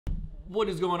What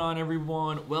is going on,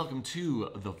 everyone? Welcome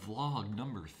to the vlog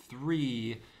number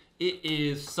 3. It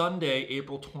is Sunday,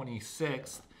 April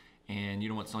 26th, and you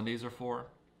know what Sundays are for?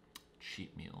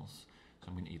 Cheat meals. So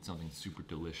I'm gonna eat something super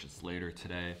delicious later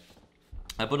today.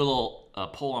 I put a little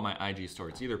poll on my IG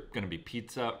story. It's either gonna be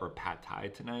pizza or pad thai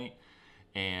tonight,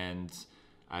 and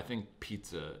I think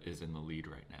pizza is in the lead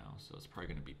right now, so it's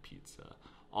probably gonna be pizza.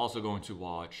 Also going to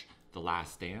watch The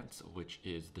Last Dance, which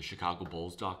is the Chicago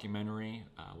Bulls documentary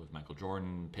with Michael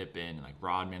Jordan, Pippen, and like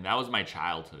Rodman. That was my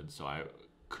childhood, so I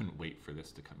couldn't wait for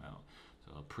this to come out.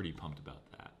 So I'm pretty pumped about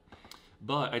that.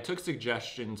 But I took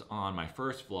suggestions on my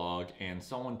first vlog, and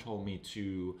someone told me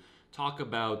to talk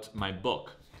about my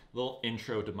book, a little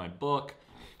intro to my book.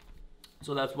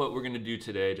 So that's what we're gonna do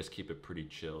today. Just keep it pretty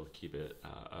chill, keep it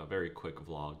a very quick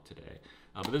vlog today.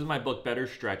 But this is my book, Better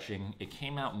Stretching. It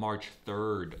came out March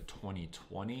 3rd,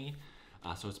 2020.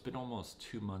 So it's been almost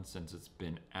 2 months since it's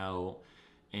been out.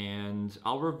 And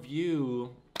I'll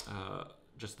review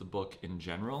just the book in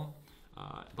general.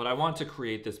 But I want to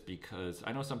create this because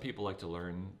I know some people like to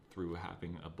learn through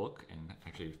having a book and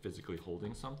actually physically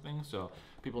holding something. So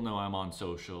people know I'm on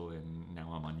social, and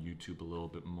now I'm on YouTube a little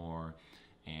bit more.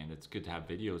 And it's good to have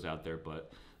videos out there,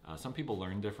 but some people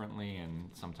learn differently, and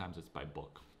sometimes it's by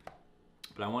book.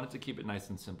 But I wanted to keep it nice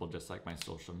and simple, just like my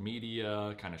social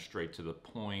media, kind of straight to the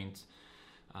point.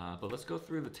 But let's go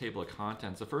through the table of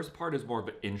contents. The first part is more of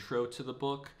an intro to the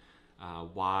book,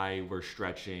 why we're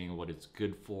stretching, what it's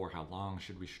good for, how long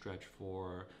should we stretch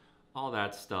for, all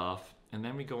that stuff. And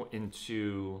then we go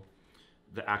into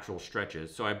the actual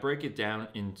stretches. So I break it down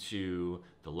into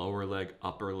the lower leg,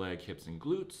 upper leg, hips and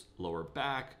glutes, lower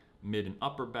back, mid and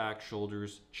upper back,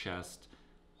 shoulders, chest,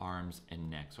 arms, and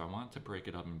neck. So I wanted to break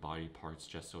it up in body parts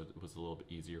just so it was a little bit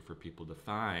easier for people to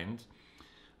find.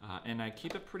 And I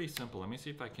keep it pretty simple. Let me see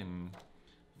if I can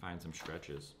find some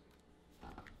stretches.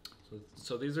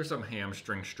 So these are some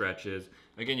hamstring stretches.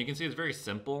 Again, you can see it's very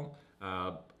simple.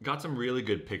 Got some really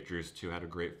good pictures too. Had a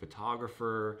great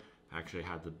photographer. Actually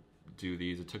had to do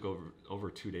these. It took over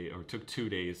 2 days, or took 2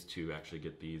 days to actually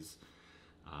get these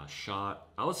shot.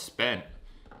 I was spent.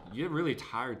 You get really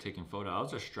tired taking photos. I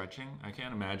was just stretching. I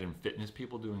can't imagine fitness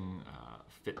people doing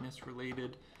fitness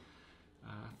related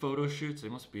photo shoots. They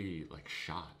must be like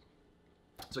shot.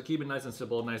 So keep it nice and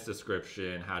simple, nice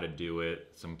description, how to do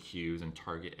it, some cues and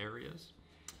target areas.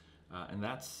 And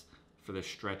that's for the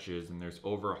stretches, and there's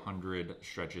over 100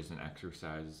 stretches and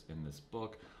exercises in this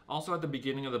book. Also at the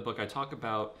beginning of the book, I talk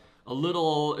about a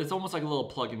little, it's almost like a little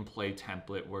plug and play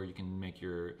template where you can make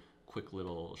your quick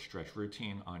little stretch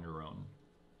routine on your own.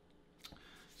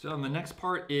 So the next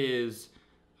part is,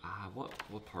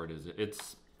 what part is it?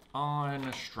 It's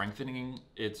on strengthening.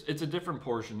 It's a different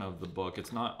portion of the book.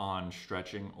 It's not on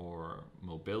stretching or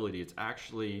mobility. It's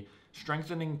actually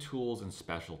strengthening tools and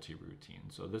specialty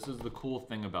routines. So this is the cool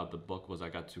thing about the book, was I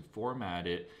got to format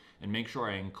it and make sure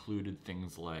I included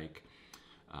things like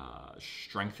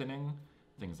strengthening,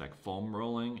 things like foam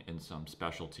rolling, and some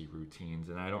specialty routines.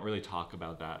 And I don't really talk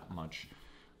about that much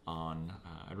on,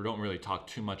 I don't really talk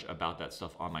too much about that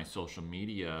stuff on my social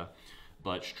media,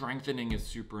 but strengthening is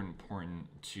super important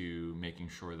to making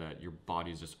sure that your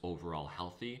body is just overall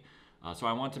healthy. So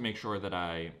I want to make sure that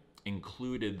I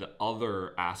included the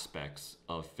other aspects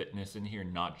of fitness in here,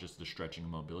 not just the stretching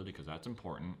and mobility, because that's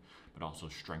important, but also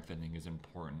strengthening is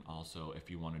important. Also,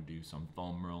 if you want to do some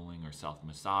foam rolling or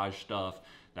self-massage stuff,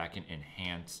 that can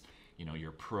enhance, you know,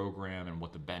 your program and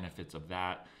what the benefits of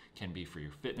that can be for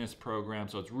your fitness program.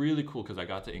 So it's really cool because I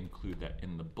got to include that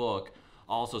in the book.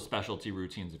 Also specialty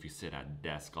routines if you sit at a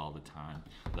desk all the time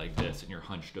like this and you're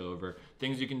hunched over.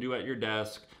 Things you can do at your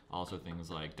desk. Also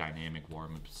things like dynamic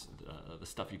warm-ups, the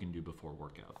stuff you can do before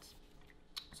workouts.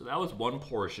 So that was one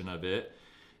portion of it.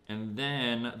 And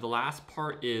then the last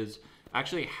part is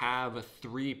actually have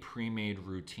 3 pre-made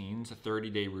routines,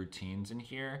 30-day routines in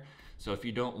here. So if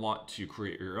you don't want to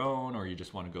create your own, or you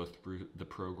just want to go through the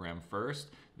program first,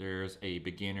 there's a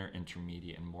beginner,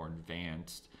 intermediate, and more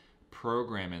advanced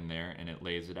program in there, and it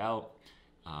lays it out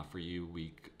for you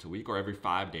week to week or every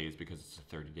 5 days, because it's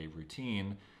a 30-day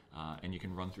routine, and you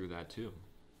can run through that too.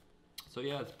 So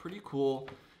yeah, it's pretty cool,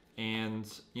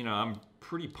 and you know, I'm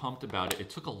pretty pumped about it. It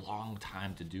took a long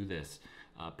time to do this.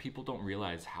 People don't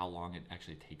realize how long it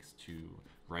actually takes to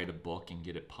write a book and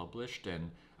get it published,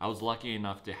 and I was lucky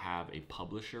enough to have a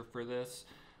publisher for this.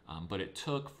 But it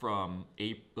took from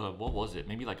what was it?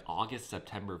 Maybe like August,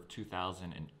 September of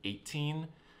 2018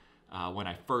 when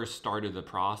I first started the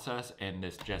process, and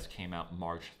this just came out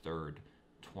March 3rd,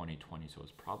 2020. So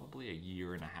it's probably a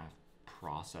 1.5-year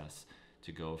process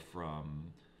to go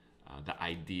from the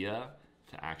idea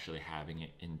to actually having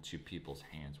it into people's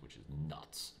hands, which is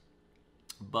nuts.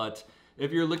 But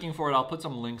if you're looking for it, I'll put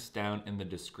some links down in the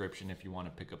description if you want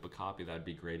to pick up a copy. That'd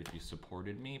be great if you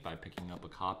supported me by picking up a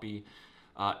copy.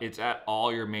 It's at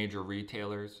all your major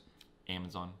retailers: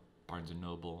 Amazon, Barnes &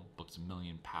 Noble, Books A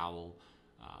Million, Powell,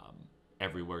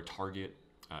 everywhere, Target,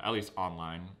 at least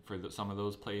online for some of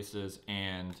those places.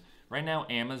 And right now,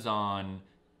 Amazon,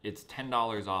 it's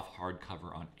 $10 off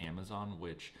hardcover on Amazon,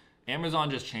 which Amazon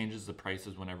just changes the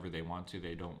prices whenever they want to.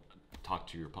 They don't talk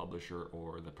to your publisher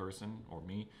or the person or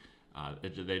me.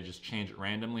 They just change it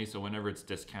randomly. So whenever it's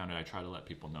discounted, I try to let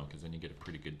people know, because then you get a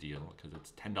pretty good deal, because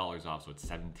it's $10 off, so it's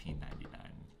 $17.99.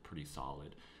 Pretty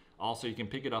solid. Also, you can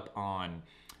pick it up on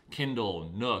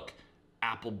Kindle, Nook,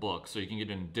 Apple Books, so you can get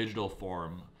it in digital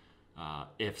form,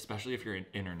 especially if you're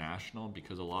international,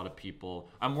 because a lot of people...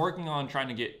 I'm working on trying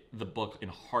to get the book in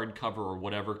hardcover or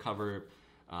whatever cover,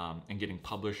 and getting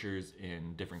publishers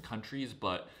in different countries,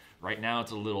 but right now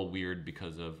it's a little weird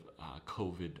because of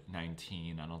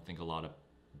COVID-19. I don't think a lot of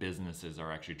businesses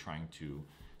are actually trying to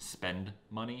spend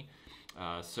money.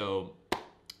 So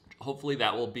hopefully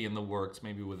that will be in the works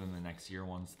maybe within the next year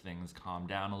once things calm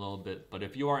down a little bit. But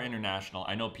if you are international,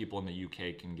 I know people in the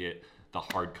UK can get the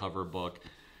hardcover book.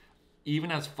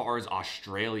 Even as far as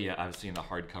Australia, I've seen the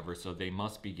hardcover, so they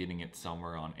must be getting it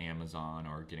somewhere on Amazon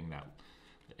or getting that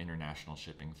international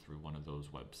shipping through one of those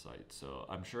websites. So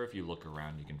I'm sure if you look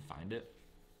around, you can find it.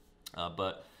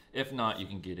 But if not, you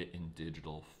can get it in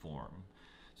digital form.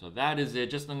 So that is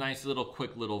it. Just a nice little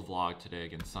quick little vlog today.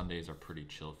 Again, Sundays are pretty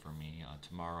chill for me.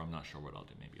 Tomorrow, I'm not sure what I'll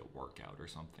do. Maybe a workout or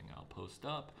something I'll post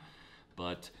up.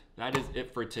 But that is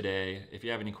it for today. If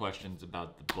you have any questions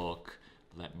about the book,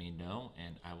 let me know,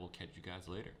 and I will catch you guys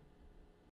later.